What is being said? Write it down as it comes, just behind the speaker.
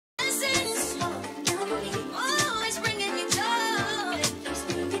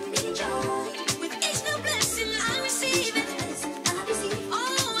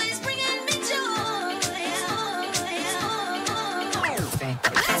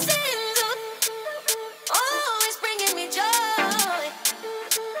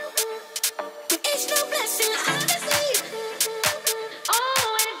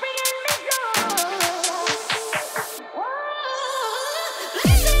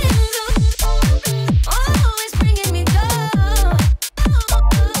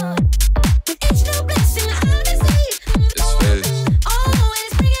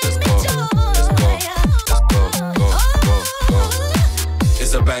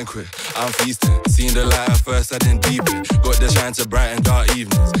banquet, I'm feasting. Seen the light at first, I didn't deep it. Got the shine to brighten dark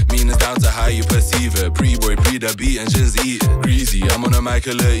evenings. Meanings down to how you perceive it. Pre-boy, pre the beat and just eat it. Greasy, I'm on a mic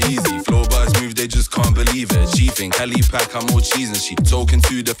a little easy. Flow bars move, they just can't believe it. She think Cali pack, I'm more cheese and she talking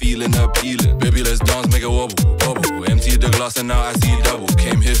to the feeling appealing. Baby, let's dance, make it wobble, wobble. Empty the glass and now I see double.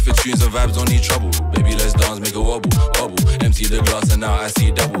 Came here for tunes and vibes, don't need trouble. Baby, let's dance, make it wobble, wobble. Empty the glass and now I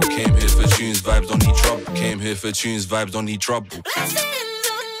see double. Came here for tunes, vibes, don't need trouble. Came here for tunes, vibes, don't need trouble.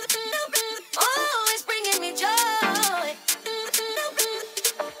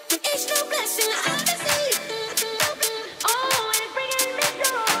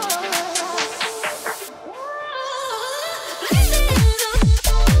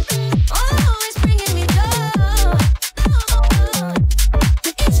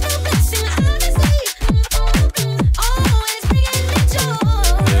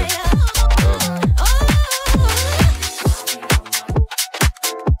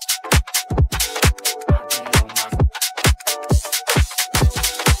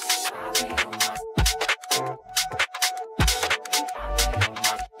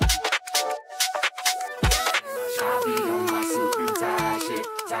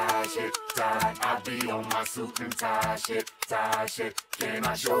 Can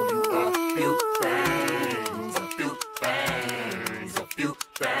I show you a few things, a few things, a few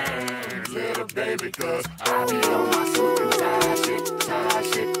things, little baby, cause I be on my suit and tie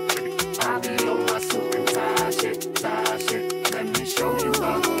shit, I be on my suit and tie shit, let me show you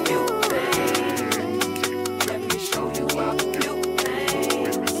a few things, let me show you a few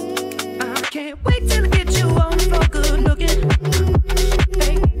things. I can't wait till I get you on the floor, good looking,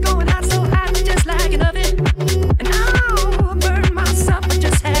 babe, going out so hot, just like an oven, and I'll burn myself, I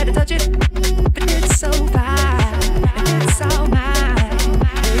just had to touch it, but it's so fine, and it's all mine,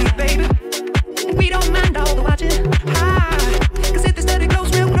 hey baby, and we don't mind all the watching, cause if they study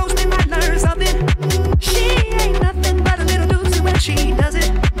close, real close, they might learn something, she ain't nothing but a little doozy when she does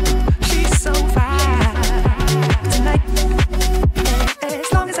it, she's so fine, tonight,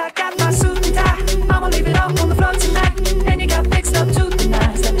 as long as I got my suit and tie, I'ma leave it all on the floor tonight, and you got fixed up to the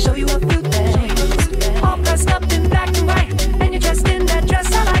nines, let me show you a few things, all dressed up in black and white, and you're dressed in that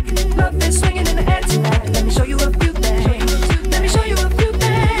dress I like, love is swinging in the air tonight, let me show you a few things, let me show you a few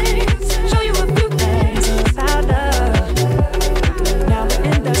things, show you a few things about love, now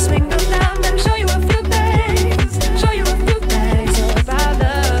we're in the swing of love, let me show you a few things, show you a few things about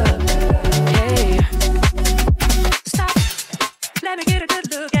love, hey, stop, let me get a good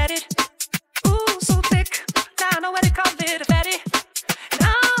look at it, ooh, so thick, now I know what they call it, a fatty, and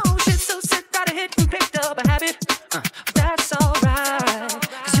oh, shit so sick, got a hit and picked up a habit, but that's alright,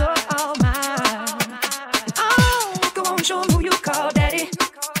 cause you're all mine, and oh, go on, show 'em who you call daddy,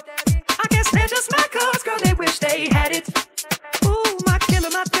 I guess they're just my cause, girl, they wish they had it, ooh, my killer,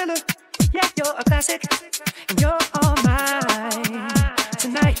 yeah, you're a classic, and you're all mine,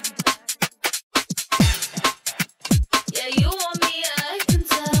 tonight. Yeah, you want me, I can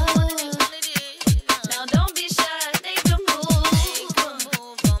tell. Now don't be shy, take the move.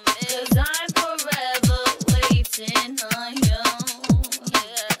 Cause I'm forever waiting on you.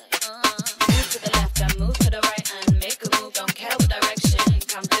 Move to the left and move to the right and make a move, don't care what direction.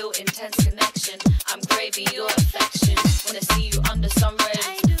 Can feel intense connection, I'm craving your affection. Wanna see you under sun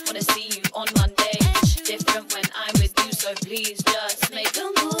rays, wanna see you on Monday.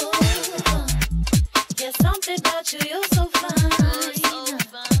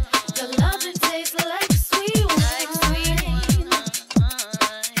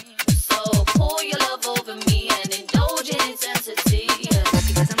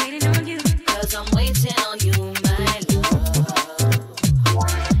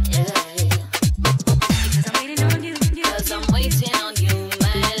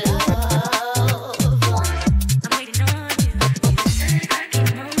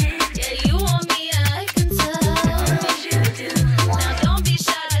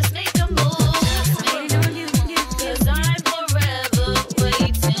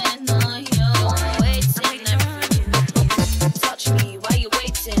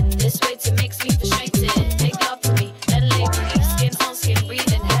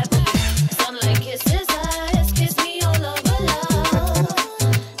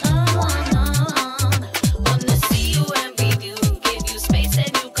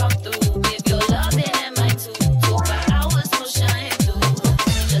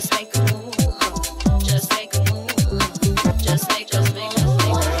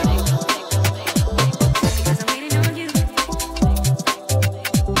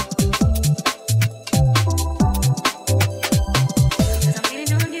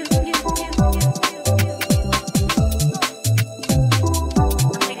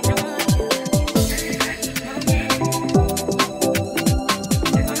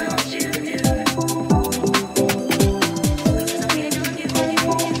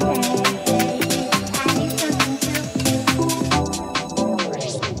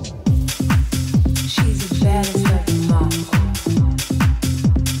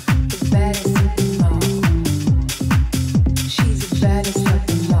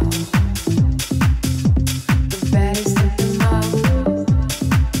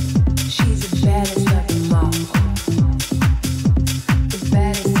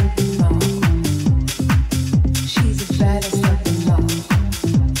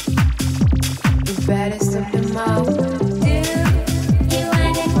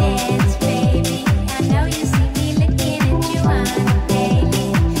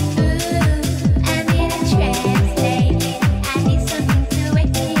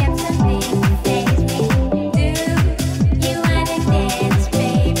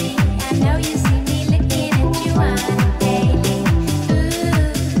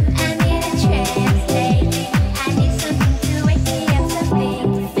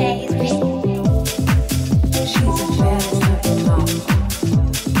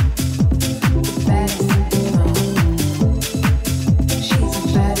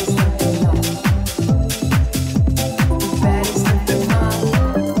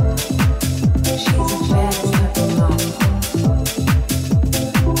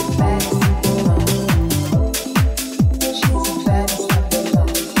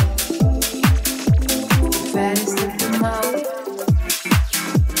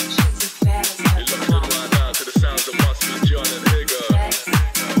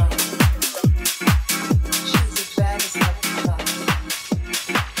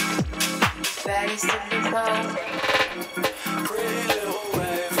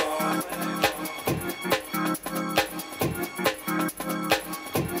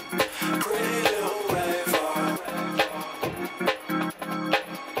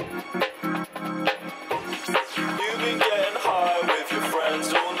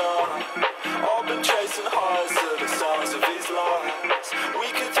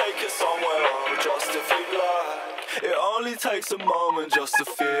 takes a moment just to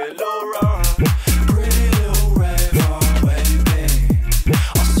feel alright. Pretty little raver, where you been?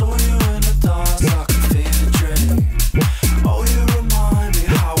 I saw you in the dance, I could feel the dream. Oh, you remind me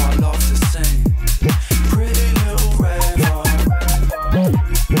how I love to sing. Pretty little raver,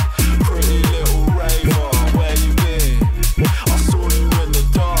 pretty little raver, where you been? I saw you in the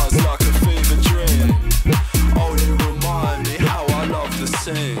dance, like a fever dream. Oh, you remind me how I love to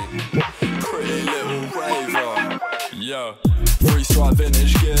sing. Pretty little raver. Yo, three-stripe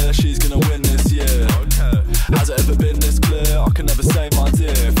vintage gear, she's gonna win this year. Okay. Has it ever been this clear? I can never say my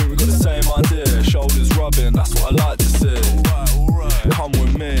dear. Think we got the same idea. Shoulders rubbing, that's what I like to see. Alright. Come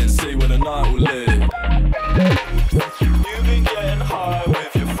with me and see where the night will lead. You've been getting high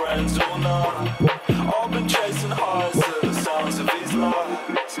with your friends all night. I've been chasing highs to the sounds of these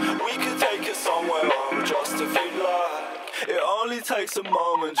lights. We could take it somewhere just if you like. It only takes a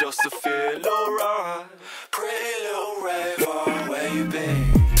moment just to feel alright. Pretty little raver, where you been?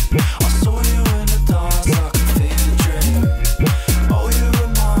 I saw you in the dance, I could feel the dream. Oh, you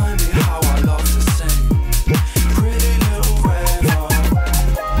remind me how I love to sing. Pretty little raver,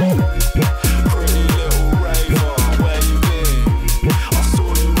 pretty little raver, where you been? I saw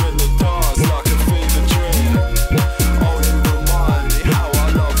you in the dance like a fever dream. Oh, you remind me how I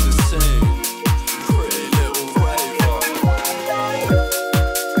love to sing. Pretty little raver.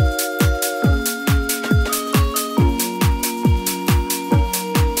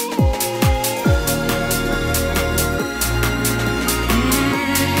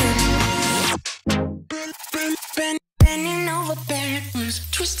 Bending over backwards,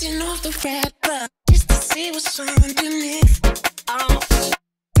 twisting off the wrapper, just to see what's underneath. Oh,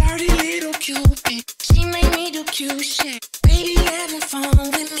 dirty little Cupid, she made me do cute shit. Baby, having fun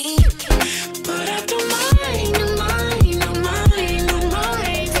with me, but I don't mind, don't mind, don't mind, don't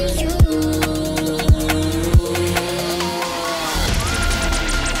mind for you.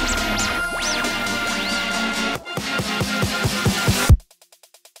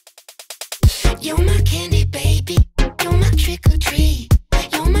 You're my candy, baby. You're my trick or treat.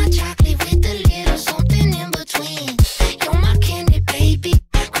 You're my chocolate with a little something in between. You're my candy, baby.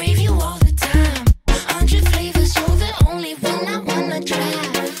 Crave you all the time. 100 flavors, you're the only one I wanna try.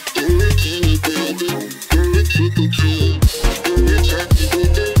 You're my candy, baby. You're my trick or treat. You're my chocolate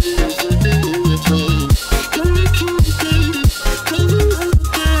with a little something in between. You're my candy, baby. Crave you all the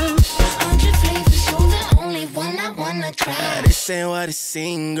time. 100 flavors, you're the only one I wanna try. This ain't what it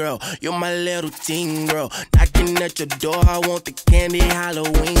seems, girl. You're my little teen girl. Knocking at your door, I want the candy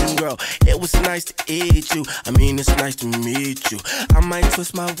Halloween, girl. It was nice to eat you. I mean, it's nice to meet you. I might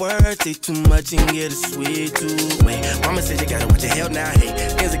twist my words, say too much and get a sweet tooth. Wait, mama said you gotta watch your health now. Hey,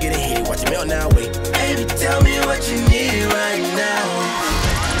 things are getting heated, watch your melt now. Wait, baby, tell me what you need right now.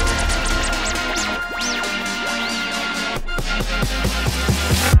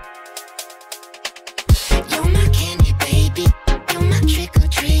 You're my candy, baby. You're my trick or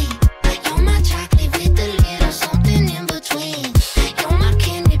treat. You're my chocolate with a little something in between. You're my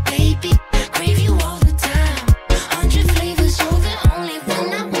candy, baby. Crave you all the time. 100 flavors, you're the only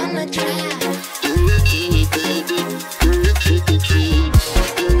one I wanna try. You're my candy, baby. You're my trick or treat.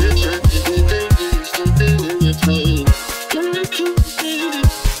 You're my chocolate with a little something in between. You're my candy, baby.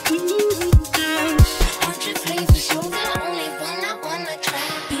 Crave you all the time. 100 flavors, you're the only one I wanna try.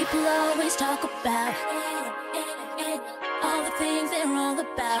 People always talk about all the things they're all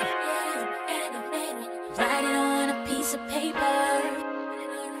about. Write it on a piece of paper.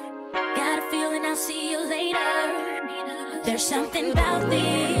 Got a feeling I'll see you later. There's something about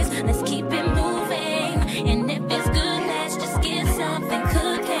this, let's keep it moving. And if it's good, let's just get something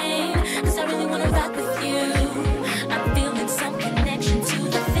cooking. 'Cause I really wanna rock with you. I'm feeling some connection to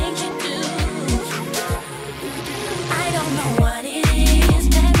the things you do. I don't know what it is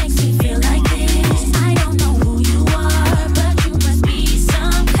that makes me feel like this. I don't know who you are, but you must be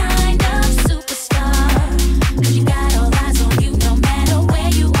some kind of superstar. 'Cause you got all eyes on you no matter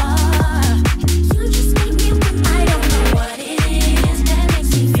where you are. You just make me move. I don't know what it is that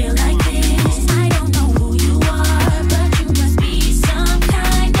makes me feel like this. I don't know who you are, but you must be some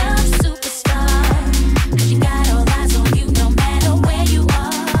kind of superstar. 'Cause you got all eyes on you no matter where you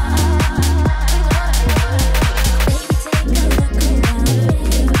are. Baby, take a look around.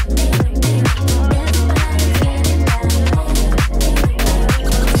 Everybody's getting loud. Do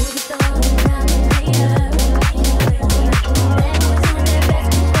it all around the player.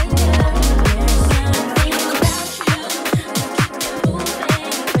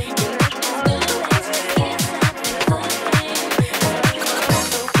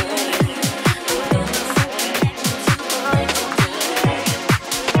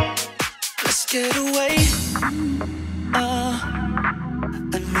 Let's get away.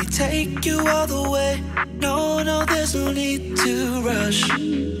 Let me take you all the way. No, no, there's no need to rush.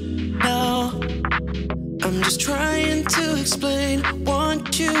 No, I'm just trying to explain.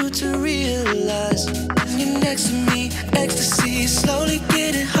 Want you to realize when you're next to me, ecstasy is slowly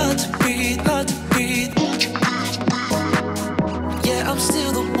getting hard to breathe, hard to breathe. Yeah, I'm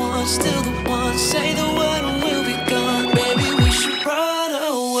still the one, still the one. Say the word and we'll be gone. Baby, we should run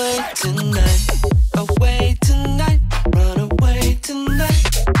away tonight. Away tonight, run away tonight.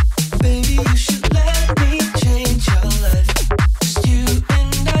 Baby, you should let me change your life. Just you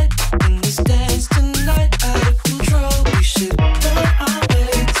and I in this dance tonight. Out of control, we should run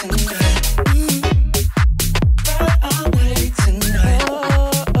away tonight. Run away tonight.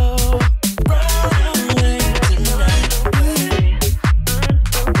 Oh, oh. Run away tonight.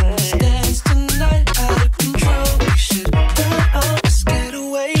 In this dance tonight. Out of control, we should run away. Let's get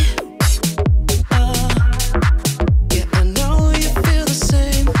away. Yeah, I know you feel the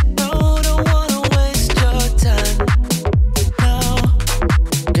same. No, don't wanna waste your time. No,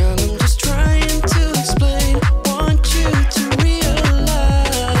 girl, I'm just trying to explain. Want you to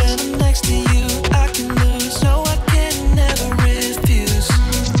realize when I'm next to you, I can lose. No, I can never refuse.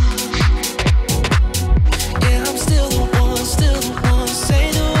 Yeah, I'm still the one, still the one. Say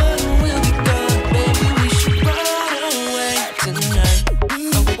the word and we'll be gone. Baby, we should run away tonight.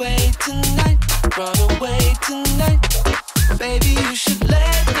 Away tonight, run away tonight. Baby, you should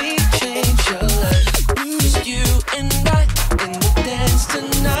let me change your life. Just you and I in the dance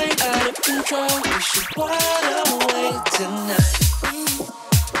tonight. Out of control, we should run away tonight.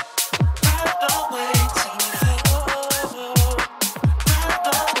 Run away tonight. Run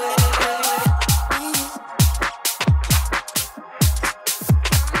away.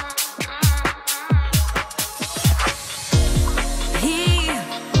 He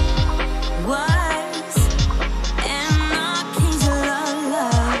was in the king's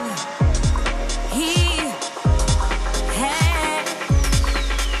love. He had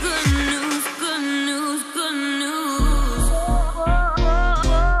good news, good news, good news.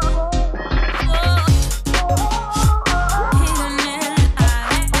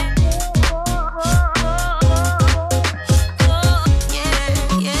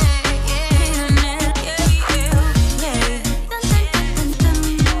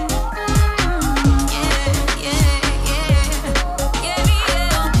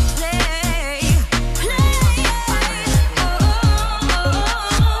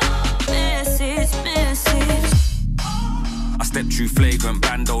 I stepped through flagrant,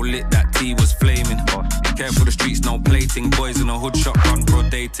 bando lit, that tea was flaming. Careful the streets, no plating. Boys in a hood shotgun, bro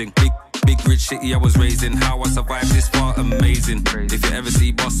dating. Big rich city I was raised in. How I survived this far, amazing. If you ever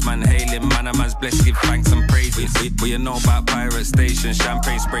see Bossman hailing, man, a man's blessed, give thanks and praises. What you know about Pirate Station?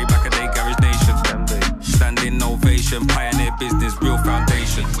 Champagne spray, back a day, Garage Nation. Standing ovation, pioneer business, real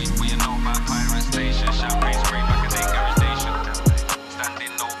foundation. What you know about Pirate Station? Champagne spray, back a day, Garage Nation.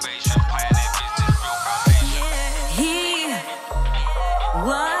 Standing ovation, pioneer business, real foundation. He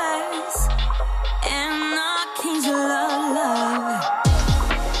was in the king's love.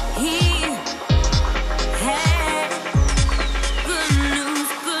 He had good news,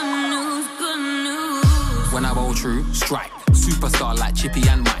 good news, good news. When I roll through, strike. Superstar like Chippy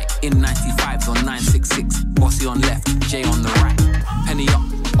and Mike. In 95s on 966. Bossy on left, J on the right. Penny up,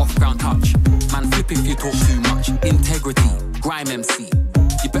 off ground touch. Man flip if you talk too much. Integrity, grime MC.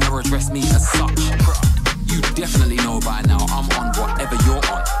 You better address me as such. You definitely know by now I'm on whatever you're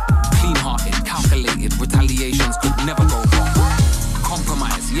on. Clean-hearted, calculated, retaliations could never go wrong.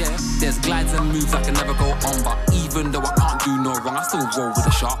 Compromise, yeah, there's glides and moves I can never go on. But even though I can't do no wrong, I still roll with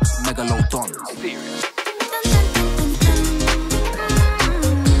the sharks, megalodon. Serious.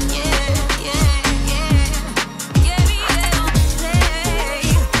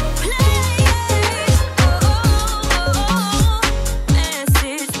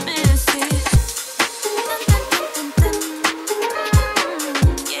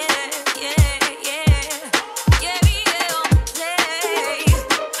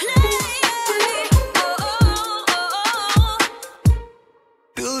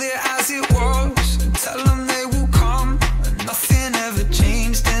 Build it as it was.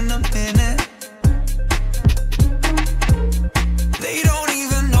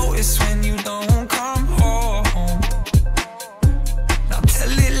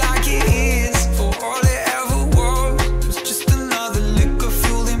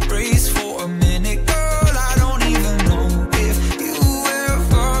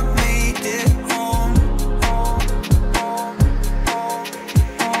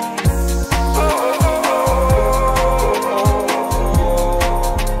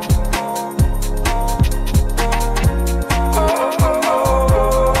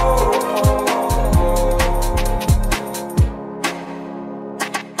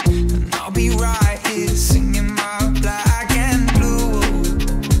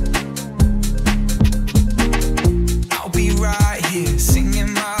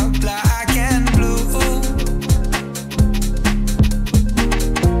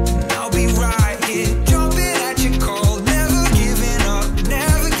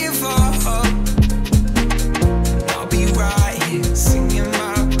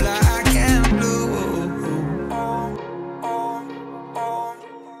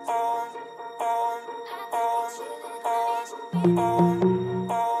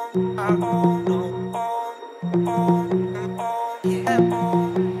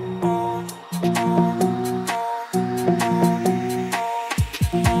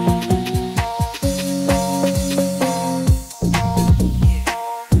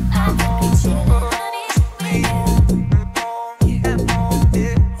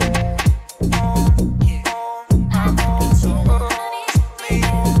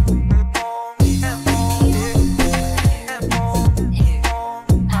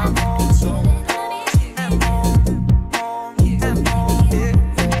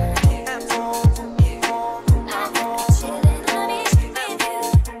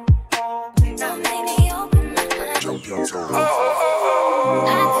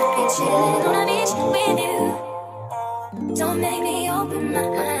 chillin' on a beach with you. Don't make me open my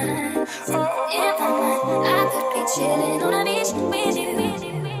eyes. In my mind, I could be chillin' on a beach with you.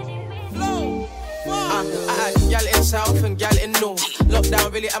 I had gal in south and gal in north.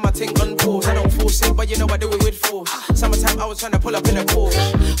 Lockdown really had my ting on pause. I don't force it, but you know I do it with force. Summertime I was trying to pull up in a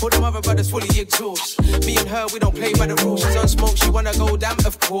Porsche. All them other brothers fully exhaust. Me and her, we don't play by the rules. She's on smoke, she wanna go down,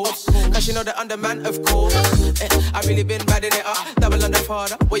 of course. Cause she know the underman, of course. I really been badding it up. Double on the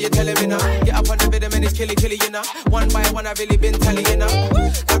father, what you telling me now? Get up on the rhythm and it's killy, you know. One by one, I really been tallying up.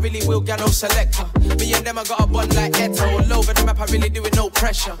 I really will get no selector. Me and them, I got a bond like Etta. All over the map, I really do it no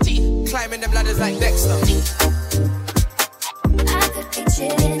pressure. Climbing them ladders like Dexter. I could be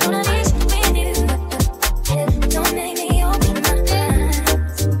chillin' on a beach with you. Don't make me open my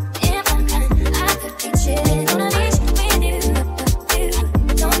eyes. In my mind, I could be chillin' on a beach with you.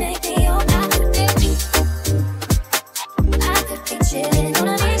 Don't make me open. I could be chillin' on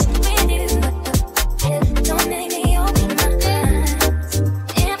a beach with you. Don't make me open my eyes.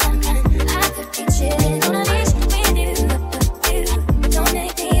 In my mind, I could be chillin' on a beach with you. Don't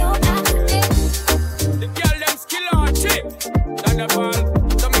make me open. The girl them skill on chick. Down the ball,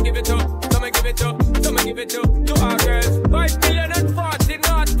 some give it up, some give it up, some give it up to our girls. 5 million and 40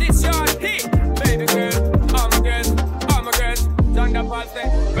 not this yard hit. Baby girl, all my girls, down the ball say,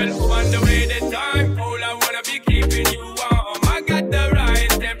 well, on the way the time, all I wanna be keeping you warm. I got the right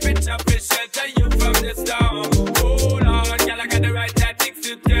temperature for shelter you from the storm. Hold on, girl, I got the right tactics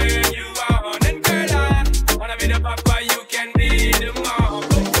to turn you on. And girl, I wanna be the papa, you can be the mom.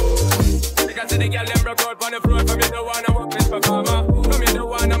 Because the girl them broke out on the floor. From you don't wanna walk this performer. From you don't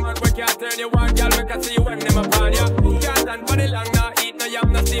wanna man we can't turn you on. Girl, we can see you when them upon ya. Can't stand for the long, nah. Eat no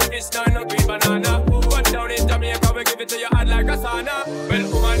yam, no steamed fish, no green banana. But down in Jamaica, we give it to you hot like a sauna.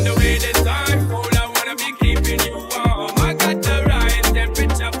 Well, on the way this time, all I wanna be keeping you warm. I got the right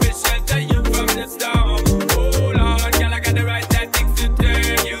temperature for shelter you from the storm. Hold on, girl, I got the right tactics to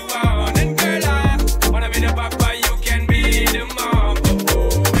turn you on. And girl, I wanna be the papa, you can be the mom.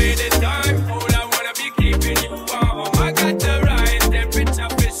 Way this time, all I wanna be keeping you warm. I got the right temperature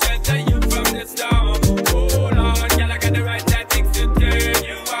for shelter you from the storm. Hold on, girl, I got the right tactics to turn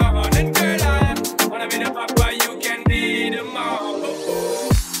you on. And girl, I wanna be the papa, you can be the mom.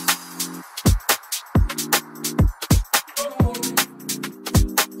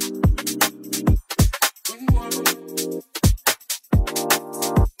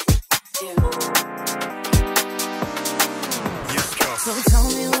 So tell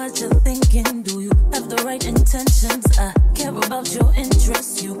me what you're thinking. Do you have the right intentions? I care about your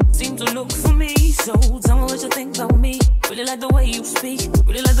interests. You seem to look for me. So tell me what you think about me. Really like the way you speak.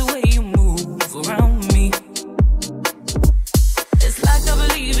 Really like the way you move around me. It's like I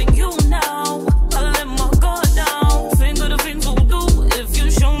believe in you now. I let my guard down. Think of the things we'll do if you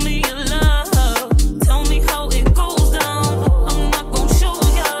show me your love. Tell me how it goes down. I'm not gonna show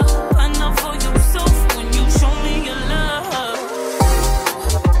ya. Find out for yourself when you show me your love.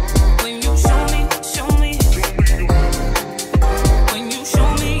 When you show me. When you show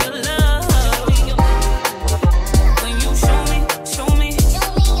me your love. When you show me.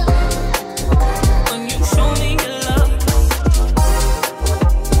 When you show me your love.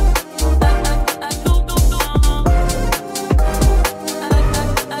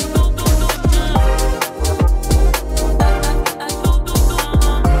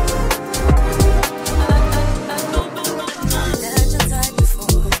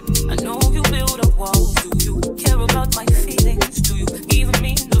 I know you build up walls. Do you care about my feelings? Do you even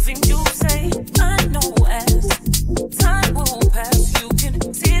mean the things you say? I know as time will pass, you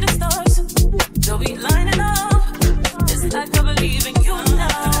can see the stars. They'll be lining up. It's like I believe in you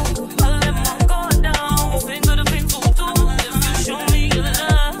now. I let my guard down. Think of the things we'll do if you show me your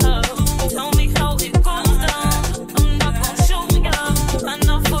love. Tell me how it goes down. I'm not gonna show ya. Find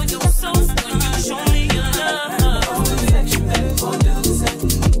out for yourself when you show me your love.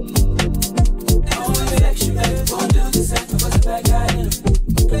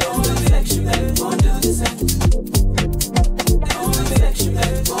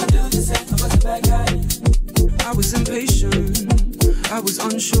 I was impatient, I was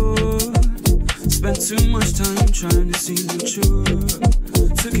unsure. Spent too much time trying to seem mature.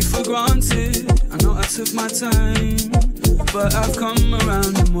 Took it for granted, I know I took my time. But I've come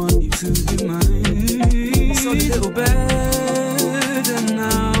around and want you to be mine. So a little better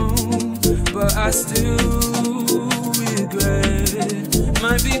now, but I still regret.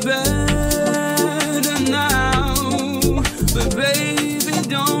 Might be better now, but baby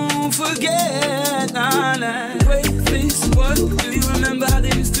don't forget. Wait, face, what? Do you remember how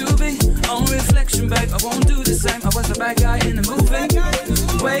they used to be? On reflection back, I won't do the same. I was a bad guy in the movie.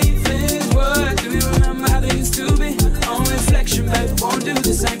 Wait,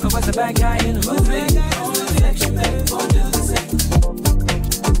 bad guy in the movie. No infection, baby, gon' do the same.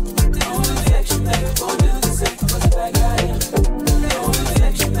 No infection, baby, gon' do the same. I was a bad guy in the movie. No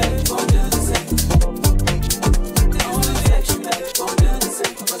infection, baby, gon' do the same. No infection, baby, gon' do the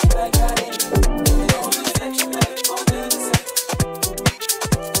same. I was a bad guy in the movie. No infection, baby, gon' do the same.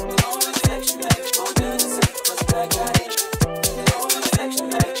 No infection, baby, gon' do the same. I was a bad guy in the movie. No infection,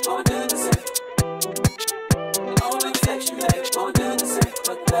 baby, gon' do the same. No infection, baby, gon' do the same. I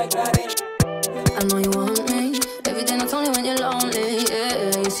was a bad guy in the movie. I know you want me. Every day not only when you're lonely,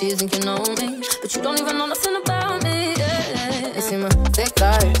 yeah. You see you think you know me, but you don't even know nothing about me, yeah. You see my thick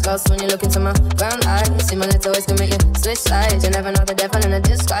thighs, lost when you look into my brown eyes. You see my little ways can make you switch sides. You never know the devil in a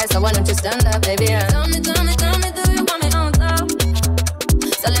disguise, so why don't you stand up, baby? Yeah. Tell me, do you want me on top?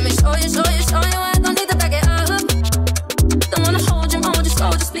 So let me show you, I don't need to back it up. Don't wanna hold you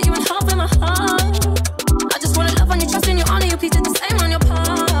slow, just split you in half in my heart. I just wanna love on you, trust in you, honor you, please do the same on your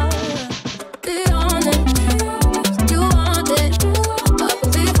part. Be honest, you want it. I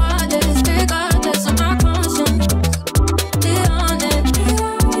could be heartless, regardless of my conscience. Be honest,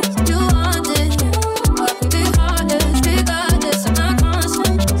 you want it. I could be heartless, regardless of my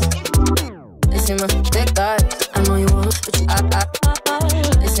conscience. You see my thick thighs, I know you want, but you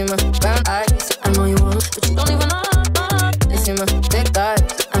you see my brown eyes, I know you want, but you don't even know. You see my thick thighs,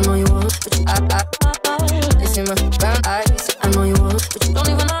 I know you want, but you see my brown eyes, I know you want, but you don't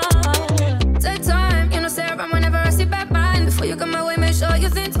even know. Take time, you know, say around whenever I see back mine. Before you come my way, make sure you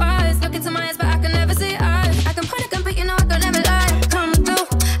think twice. Look into my eyes, but I can never see eyes. I can point a gun, but you know I can never lie. Come through,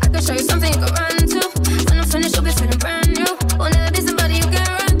 I can show you something you can run to. When I'm finished, you'll be feeling brand new. Will never be somebody you can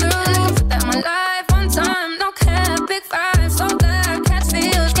run through. And I can put that in my life one time, no care, big five, so glad, catch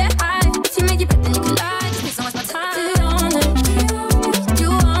feels, get high. If you make it better, then you can lie. Just be so much my time. Be honest, you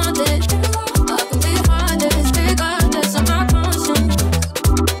want it. I can be heartless, regardless of my conscience.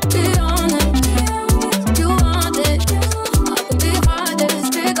 Be honest, you want it. I can be heartless,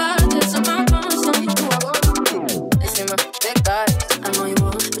 regardless of my conscience. You see my big thighs, I know you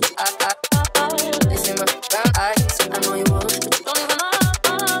want, but you see my brown eyes, I know you want, but you don't even know.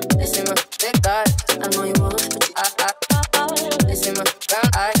 You see my big thighs, I know you want, but you see my brown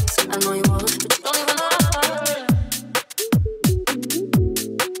eyes, I know you want, but you don't even know.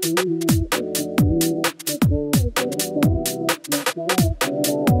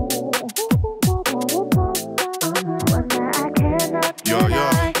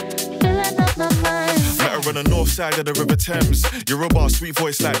 Met her on the north side of the River Thames. You're a bar, sweet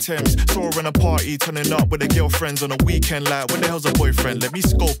voice like Thames. Saw her in a party, turning up with her girlfriends on a weekend. Like, when the hell's a boyfriend? Let me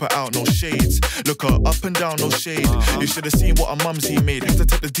scope her out, no shades. Look her up and down, no shade. You should have seen what her mum's he made. Had to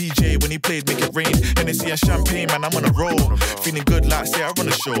take the DJ when he played Make It Rain. Hennessy and champagne, man, I'm on a roll. Feeling good like say I run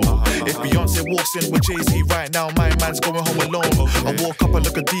a show. If Beyonce walks in with Jay-Z right now, my man's going home alone. I walk up and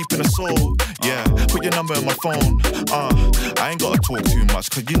look her deep in the soul. Yeah, put your number in my phone. I ain't gotta talk too much,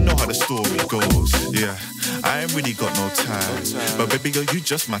 cause you know how the story goes. Yeah, I ain't really got no time, but baby girl, you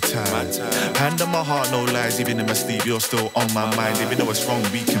just my time. Hand on my heart, no lies. Even in my sleep, you're still on my mind. Even though it's wrong,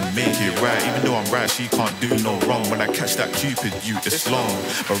 we can make it right. Even though I'm right, she can't do no wrong. When I catch that Cupid, you, it's long.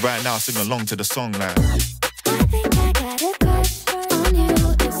 But right now, sing along to the song like I think I got a crush on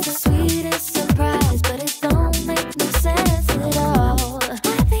you. It's the sweetest surprise, but it don't make no sense at all. I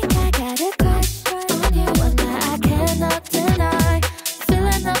think I got a crush on you, one that I cannot deny.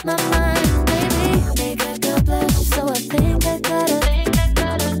 Filling up my mind, baby, make a girl blush. So I think I gotta make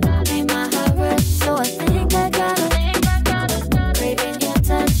my heart rush. So I think I gotta craving your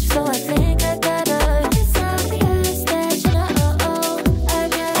touch. So I think I gotta. It's obvious that you know I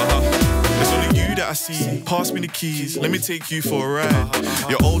gotta. it's only you that I see. Pass me the keys, let me take you for a ride.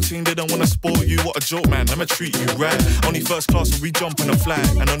 Your old team didn't wanna spoil you, what a joke, man. I'ma treat you right. Only first class when we jump on a flight,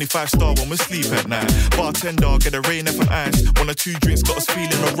 and only 5-star when we sleep at night. Bartender, get a rain F on ice. 1 or 2 drinks, got us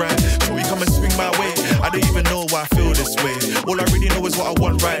feeling alright. Shall we come and swing my way? I don't even know why I feel this way. All I really know is what I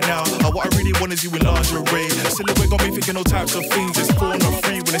want right now. And what I really want is you in lingerie. Silhouette got me thinking all types of things. It's 4 or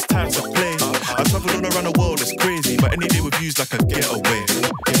 3 when it's time to play. I travel all around the world, it's crazy, but any day with you's like a getaway.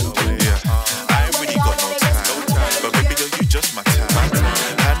 Yeah, I ain't really got no time, but baby girl, you just my time.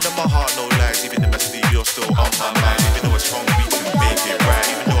 Hand on my heart, no lies. Even in my sleep, you're still on my mind. Even though it's wrong, we can make it right.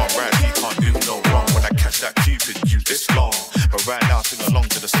 Even though I'm right, you can't do no wrong. When I catch that Cupid, you, it's long. But right now, sing along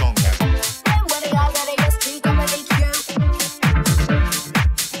to the song, man. I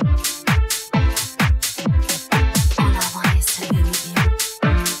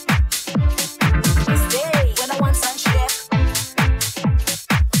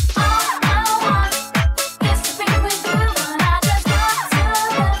want is to be with you.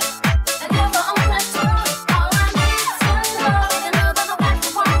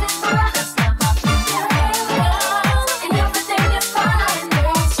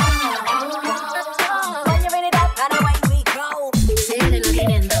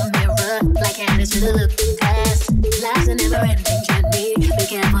 better look past. Life's a never-ending journey. Be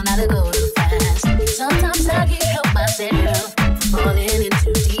careful not to go too fast. Sometimes I can't help myself from falling in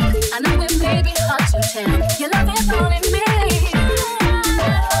too deep. I know it may be hard to tell. Your love is all in me.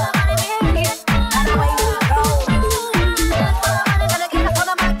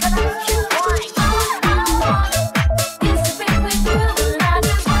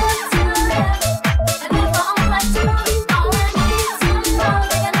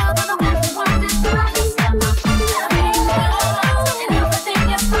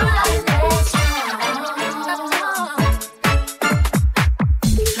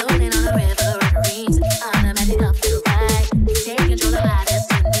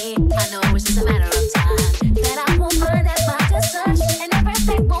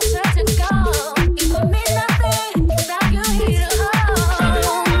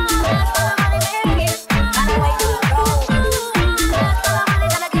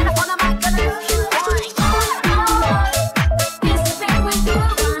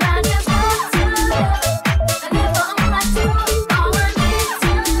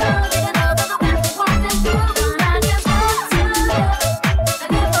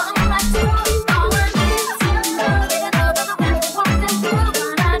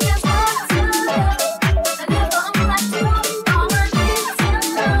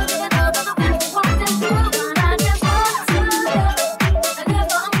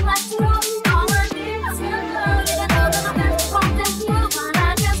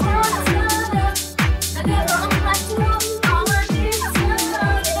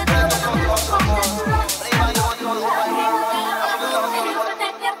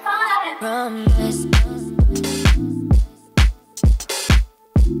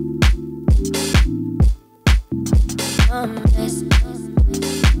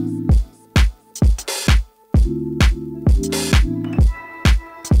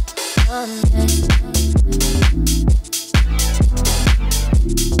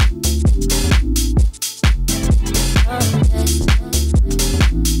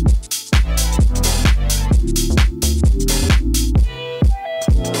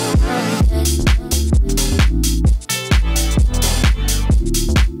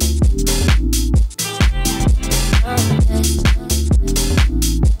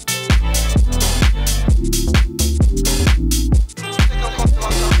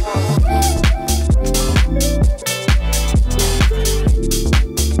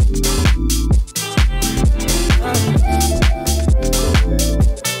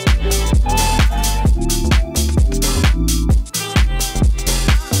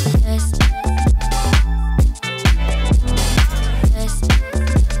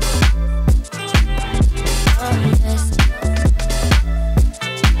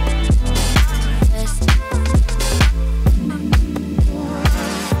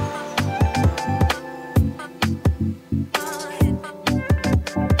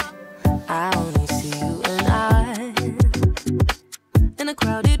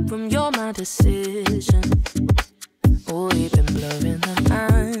 decision. Oh, we've been blurring the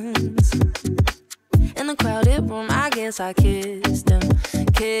lines. In the crowded room, I guess I kissed him.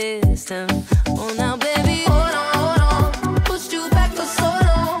 Oh, now, baby, hold on. Pushed you back for so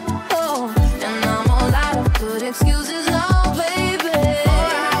long. Oh, and I'm all out of good excuses now, baby.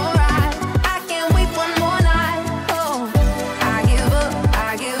 Alright, I can't wait one more night. Oh, I give up,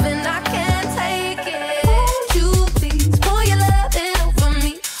 I give in, I can't take it. Won't you please pour your love in over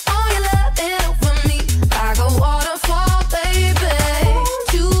me? Pour your love in over me like a waterfall, baby.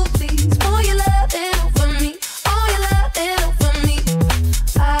 Won't you please pour your love in over me? Pour your love in over me.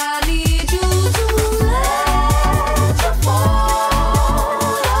 I need you to let your water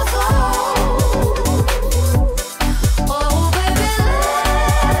fall. Oh, baby,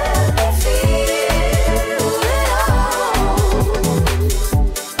 let me feel it all.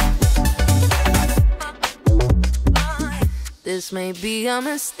 This may be a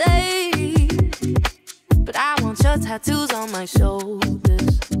mistake, but I want your tattoos on my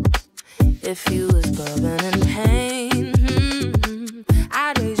shoulders. If you was bubbling in pain,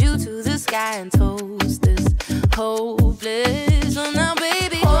 I'd raise you to the sky and toast this hopeless. So now,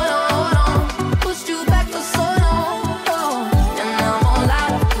 baby, hold on. Pushed you back for so long. Oh, and I'm all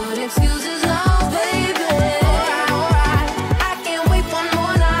out of good excuses now, baby. Alright, I can't wait one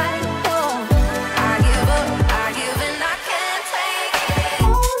more night. Oh, I give up, I give in, I can't take it.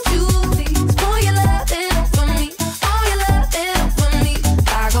 Won't you please pour your love in over me? Pour your love in over me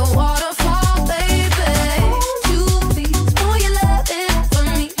like a waterfall, baby. Won't you please pour your love in over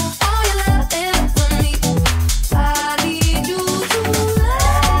me? Pour your love in over me. I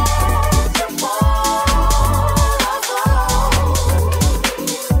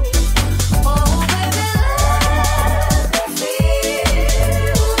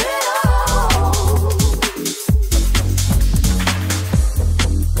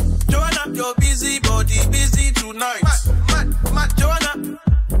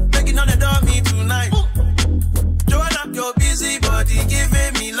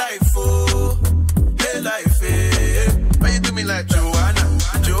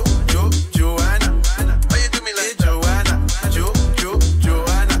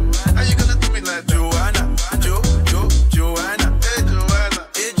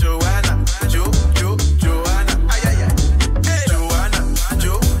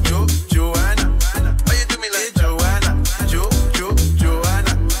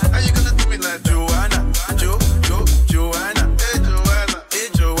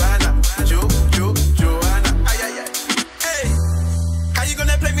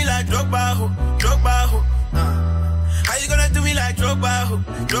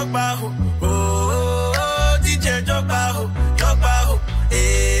Jogba ho, oh, DJ Jogba ho,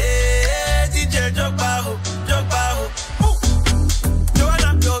 DJ Jogba ho, Joanna,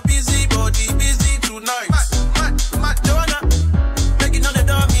 you're busy body, busy tonight. Joanna, making on the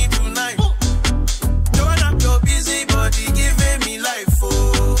dummy tonight. Joanna, you're busy body, giving me life,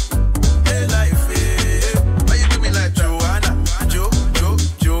 oh, hey life, hey. Why you do me like Joanna,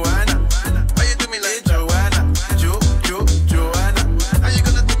 Joanna? Why you do me like Joanna, Joanna? How you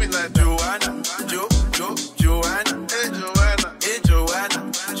gonna do me like Joanna, Joanna? Hey Joanna,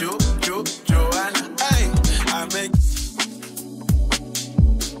 Joanna. Hey, I make.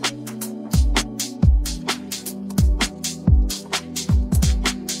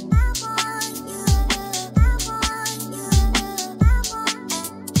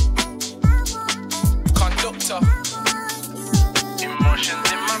 Conductor. Emotions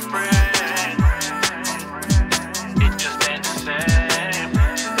in my brain. It just ain't the same.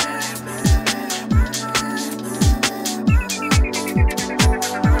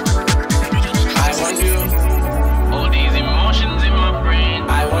 I want you. All these emotions in my brain.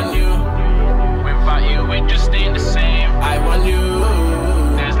 I want you. Without you, it just ain't the same. I want you.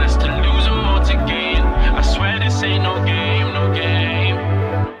 There's less to lose and more to gain. I swear this ain't no game, no game.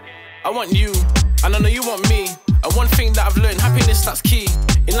 I want you, and I know you want me. And one thing that I've learned, happiness, that's key.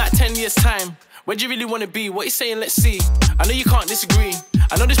 In like 10 years' time, where do you really want to be? What you saying? Let's see. I know you can't disagree.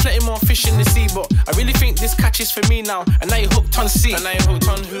 I know there's plenty more fish in the sea, but I really think this catch is for me now. And now you're hooked on C. And now you're hooked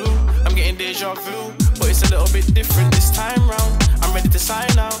on who? I'm getting deja vu, but it's a little bit different this time round. I'm ready to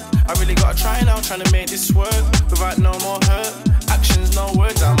sign out. I really gotta try now, trying to make this work without no more hurt. Actions, no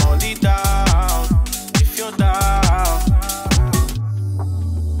words, I'm only down. If you're down.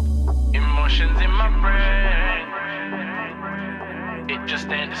 Emotions in my brain. It just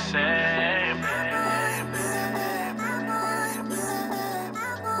ain't the same.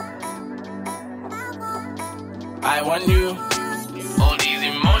 I want you. All these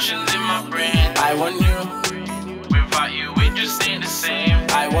emotions in my brain. I want you. Without you, it just ain't the same.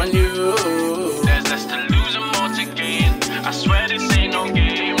 I want you. There's less to lose and more to gain. I swear this ain't no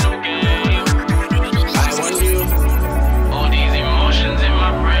game, no game. I want you. All these emotions in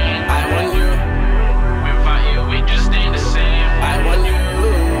my brain. I want you. Without you, it just ain't the same. I want you.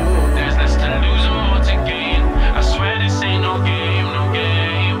 There's less to lose and more to gain. I swear this ain't no game, no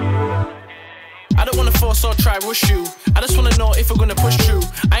game. I don't wanna force or try rush you. I just wanna know if we're gonna push through.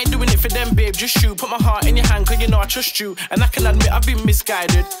 I ain't doing it for them, babe, just you. Put my heart in your hand, cause you know I trust you. And I can admit I've been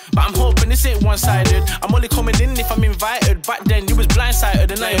misguided, but I'm hoping this ain't one-sided. I'm only coming in if I'm invited. Back then you was blindsided,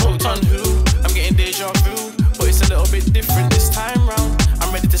 and now you're hooked on who? I'm getting deja vu, but it's a little bit different this time round.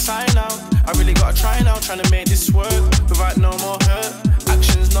 I'm ready to sign out. I really gotta try now, trying to make this work without no more hurt.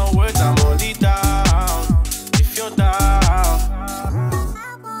 Actions, no words, I'm only down. If you're down.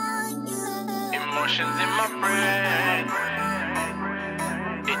 Emotions in my brain.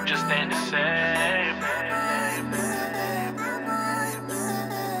 It just ain't the same.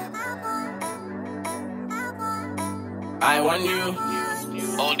 I want you.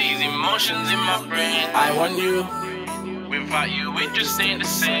 All these emotions in my brain. I want you. Without you, it just ain't the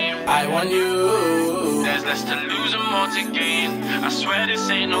same. I want you. There's less to lose and more to gain. I swear this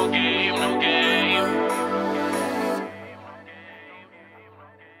ain't no game, no game.